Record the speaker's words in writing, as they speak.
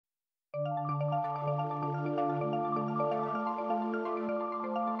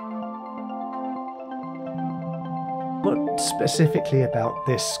What specifically about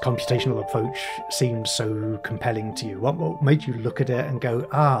this computational approach seems so compelling to you? What made you look at it and go,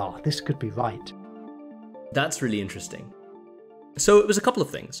 this could be right? That's really interesting. So it was a couple of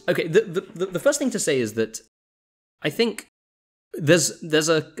things. Okay, the first thing to say is that I think there's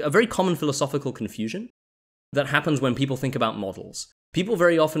a very common philosophical confusion that happens when people think about models. People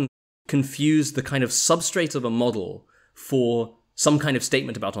very often confuse the kind of substrate of a model for some kind of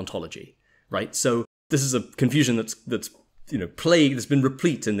statement about ontology, right? So this is a confusion that's plagued, that's been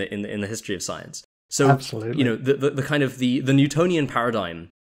replete in the history of science. So absolutely, the kind of the Newtonian paradigm,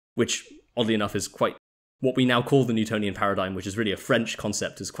 which oddly enough is quite what we now call the Newtonian paradigm, which is really a French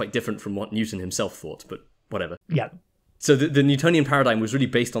concept, is quite different from what Newton himself thought, but whatever. Yeah. So the Newtonian paradigm was really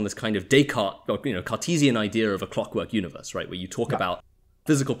based on this kind of Descartes, Cartesian idea of a clockwork universe, right, where you talk about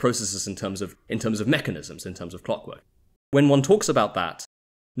physical processes in terms of mechanisms, in terms of clockwork. When one talks about that,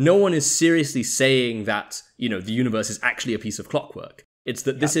 no one is seriously saying that, the universe is actually a piece of clockwork. It's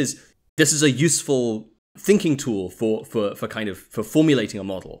that this is a useful thinking tool for formulating a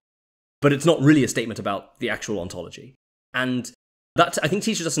model, but it's not really a statement about the actual ontology. And that, I think,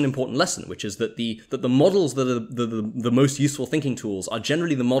 teaches us an important lesson, which is that the models that are the most useful thinking tools are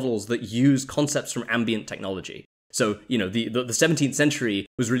generally the models that use concepts from ambient technology. So, the 17th century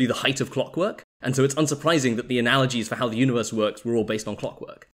was really the height of clockwork, and so it's unsurprising that the analogies for how the universe works were all based on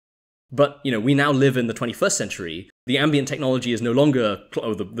clockwork. But, we now live in the 21st century. The ambient technology is no longer,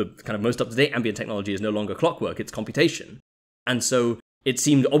 the kind of most up-to-date ambient technology is no longer clockwork, it's computation. And so it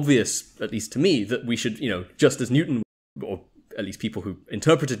seemed obvious, at least to me, that we should, just as Newton, or at least people who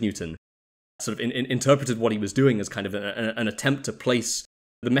interpreted Newton, sort of interpreted what he was doing as kind of an attempt to place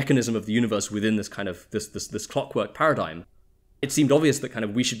the mechanism of the universe within this kind of this clockwork paradigm. It seemed obvious that kind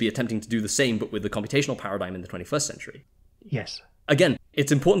of we should be attempting to do the same, but with the computational paradigm in the 21st century. Yes. Again,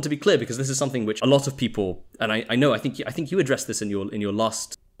 it's important to be clear because this is something which a lot of people, and I think you addressed this in your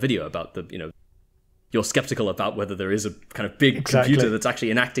last video about you're skeptical about whether there is a kind of big computer that's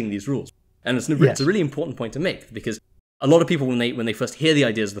actually enacting these rules, and it's a really important point to make because a lot of people when they first hear the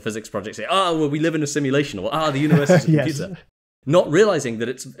ideas of the physics project say, well, we live in a simulation, or the universe is a computer. Yes. Not realizing that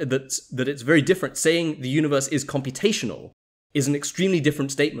it's very different. Saying the universe is computational is an extremely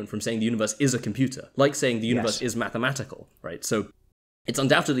different statement from saying the universe is a computer, like saying the universe is mathematical, right? So it's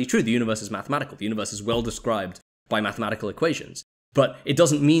undoubtedly true the universe is mathematical. The universe is well described by mathematical equations. But it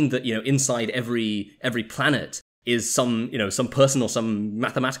doesn't mean that, inside every planet is some person or some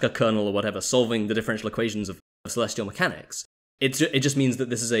Mathematica kernel or whatever solving the differential equations of celestial mechanics. It just means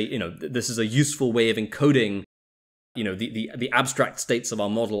that this is a useful way of encoding the abstract states of our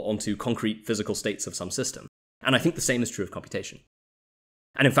model onto concrete physical states of some system. And I think the same is true of computation.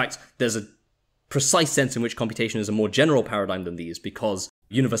 And in fact, there's a precise sense in which computation is a more general paradigm than these, because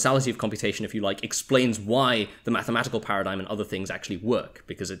universality of computation, if you like, explains why the mathematical paradigm and other things actually work.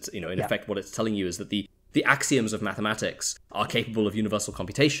 Because it's, in effect, what it's telling you is that the axioms of mathematics are capable of universal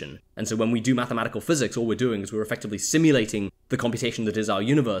computation. And so when we do mathematical physics, all we're doing is we're effectively simulating the computation that is our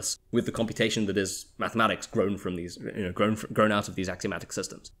universe with the computation that is mathematics grown from these, grown out of these axiomatic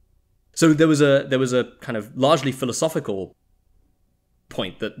systems. So there was a kind of largely philosophical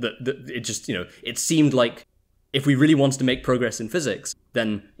point that it just, it seemed like if we really wanted to make progress in physics,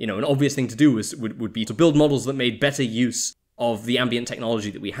 then, an obvious thing to do would be to build models that made better use of the ambient technology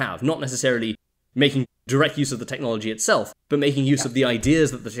that we have, not necessarily making direct use of the technology itself, but making use of the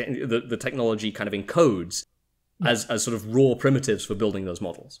ideas that the technology kind of encodes as sort of raw primitives for building those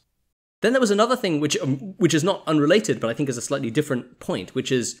models. Then there was another thing which is not unrelated, but I think is a slightly different point,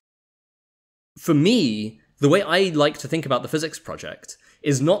 which is, for me, the way I like to think about the physics project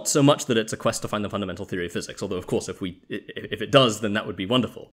is not so much that it's a quest to find the fundamental theory of physics, although of course if it does, then that would be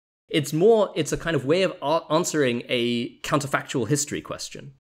wonderful. It's a kind of way of answering a counterfactual history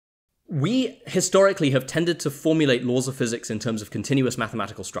question. We historically have tended to formulate laws of physics in terms of continuous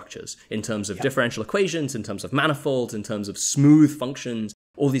mathematical structures, in terms of differential equations, in terms of manifolds, in terms of smooth functions,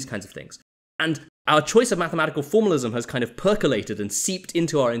 all these kinds of things. And our choice of mathematical formalism has kind of percolated and seeped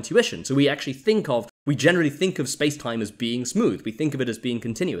into our intuition. So we generally think of space-time as being smooth. We think of it as being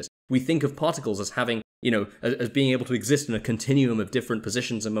continuous. We think of particles as having, as being able to exist in a continuum of different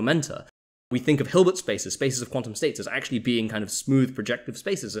positions and momenta. We think of Hilbert spaces, spaces of quantum states, as actually being kind of smooth projective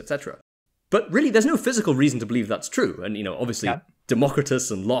spaces, etc. But really, there's no physical reason to believe that's true. And, obviously, Democritus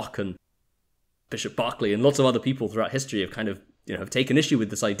and Locke and Bishop Berkeley and lots of other people throughout history have kind of, have taken issue with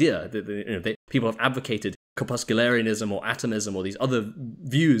this idea. People have advocated corpuscularianism or atomism or these other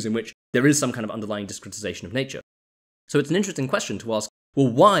views in which there is some kind of underlying discretization of nature. So it's an interesting question to ask, well,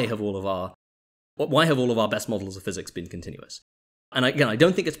 why have all of our best models of physics been continuous? And again, I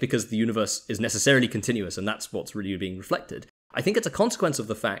don't think it's because the universe is necessarily continuous and that's what's really being reflected. I think it's a consequence of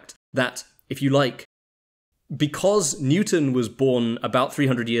the fact that, if you like, because Newton was born about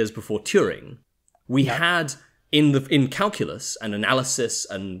 300 years before Turing, we had in calculus and analysis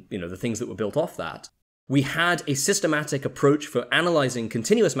and the things that were built off that, we had a systematic approach for analyzing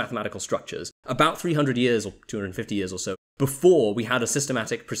continuous mathematical structures about 300 years or 250 years or so before we had a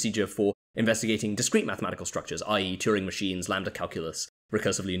systematic procedure for investigating discrete mathematical structures, i.e. Turing machines, lambda calculus,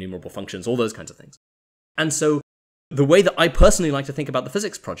 recursively enumerable functions, all those kinds of things. And so the way that I personally like to think about the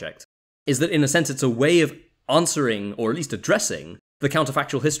physics project is that, in a sense, it's a way of answering, or at least addressing, the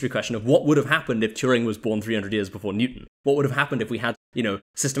counterfactual history question of what would have happened if Turing was born 300 years before Newton. What would have happened if we had,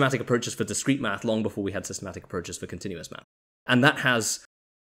 systematic approaches for discrete math long before we had systematic approaches for continuous math. And that has,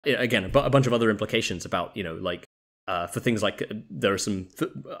 again, a bunch of other implications about, for things like, there are some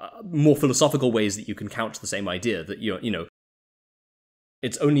more philosophical ways that you can couch the same idea, that,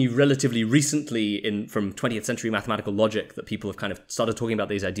 it's only relatively recently from 20th century mathematical logic that people have kind of started talking about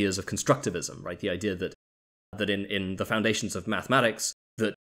these ideas of constructivism, right? The idea that in the foundations of mathematics,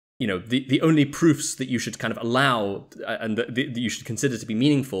 that the only proofs that you should kind of allow and that you should consider to be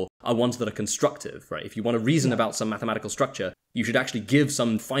meaningful are ones that are constructive, right? If you want to reason about some mathematical structure, you should actually give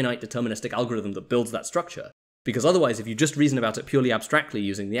some finite deterministic algorithm that builds that structure. Because otherwise, if you just reason about it purely abstractly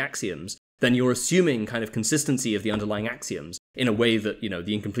using the axioms, then you're assuming kind of consistency of the underlying axioms in a way that,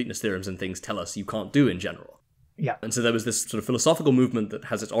 the incompleteness theorems and things tell us you can't do in general. Yeah. And so there was this sort of philosophical movement that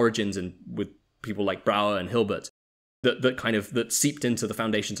has its origins with people like Brouwer and Hilbert that seeped into the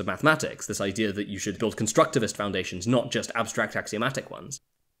foundations of mathematics, this idea that you should build constructivist foundations, not just abstract axiomatic ones.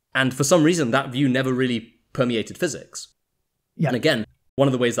 And for some reason, that view never really permeated physics. Yeah. And again, one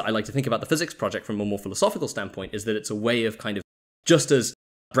of the ways that I like to think about the physics project from a more philosophical standpoint is that it's a way of kind of, just as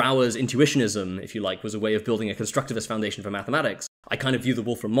Brouwer's intuitionism, if you like, was a way of building a constructivist foundation for mathematics, I kind of view the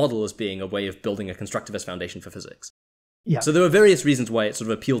Wolfram Model as being a way of building a constructivist foundation for physics. Yeah. So there were various reasons why it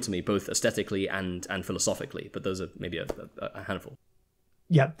sort of appealed to me, both aesthetically and philosophically, but those are maybe a handful.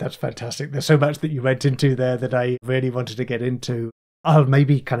 Yeah, that's fantastic. There's so much that you went into there that I really wanted to get into. I'll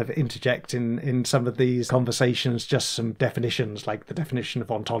maybe kind of interject in some of these conversations just some definitions, like the definition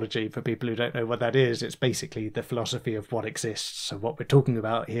of ontology. For people who don't know what that is, it's basically the philosophy of what exists. So what we're talking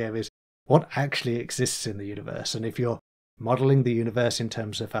about here is what actually exists in the universe. And if you're modeling the universe in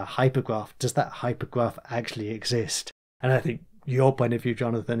terms of a hypergraph, does that hypergraph actually exist? And I think your point of view,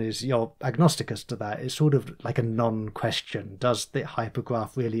 Jonathan, is you're agnostic as to that. It's sort of like a non-question. Does the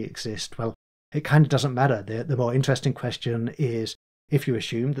hypergraph really exist? Well, it kind of doesn't matter. The more interesting question is, if you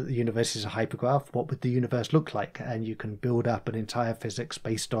assume that the universe is a hypergraph, what would the universe look like? And you can build up an entire physics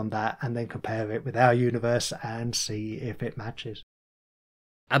based on that and then compare it with our universe and see if it matches.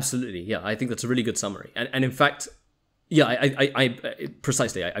 Absolutely. Yeah, I think that's a really good summary. And in fact, yeah, I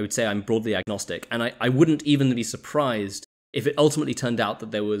precisely, I would say I'm broadly agnostic. And I wouldn't even be surprised if it ultimately turned out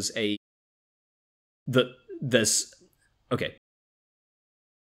that okay.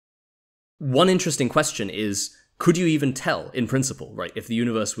 One interesting question is, could you even tell in principle, right, if the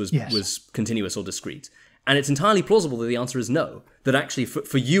universe was continuous or discrete? And it's entirely plausible that the answer is no. That actually,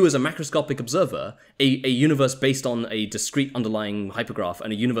 for you as a macroscopic observer, a universe based on a discrete underlying hypergraph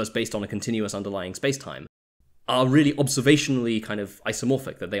and a universe based on a continuous underlying spacetime are really observationally kind of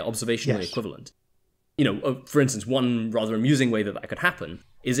isomorphic, that they are observationally equivalent. For instance, one rather amusing way that could happen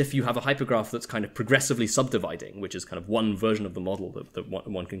is if you have a hypergraph that's kind of progressively subdividing, which is kind of one version of the model that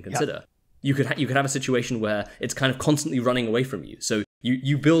one can consider. Yep. You could have a situation where it's kind of constantly running away from you. So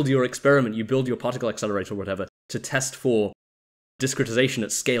you build your experiment, you build your particle accelerator or whatever to test for discretization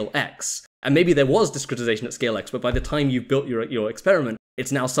at scale X. And maybe there was discretization at scale X, but by the time you've built your experiment,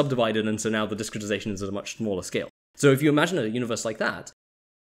 it's now subdivided, and so now the discretization is at a much smaller scale. So if you imagine a universe like that,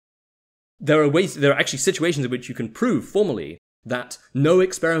 there are actually situations in which you can prove formally that no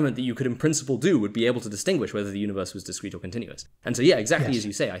experiment that you could in principle do would be able to distinguish whether the universe was discrete or continuous. And so, yeah, exactly as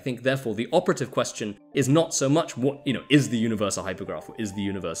you say, I think, therefore, the operative question is not so much what, is the universe a hypergraph, or is the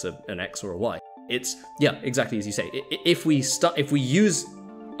universe an X or a Y? It's, yeah, exactly as you say. If we use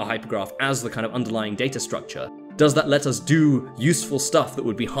a hypergraph as the kind of underlying data structure, does that let us do useful stuff that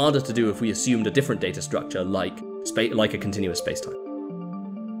would be harder to do if we assumed a different data structure like a continuous spacetime?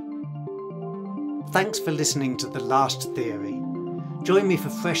 Thanks for listening to The Last Theory. Join me for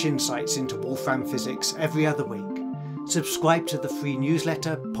fresh insights into Wolfram Physics every other week. Subscribe to the free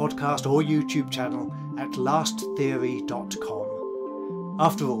newsletter, podcast or YouTube channel at lasttheory.com.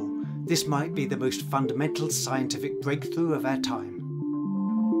 After all, this might be the most fundamental scientific breakthrough of our time.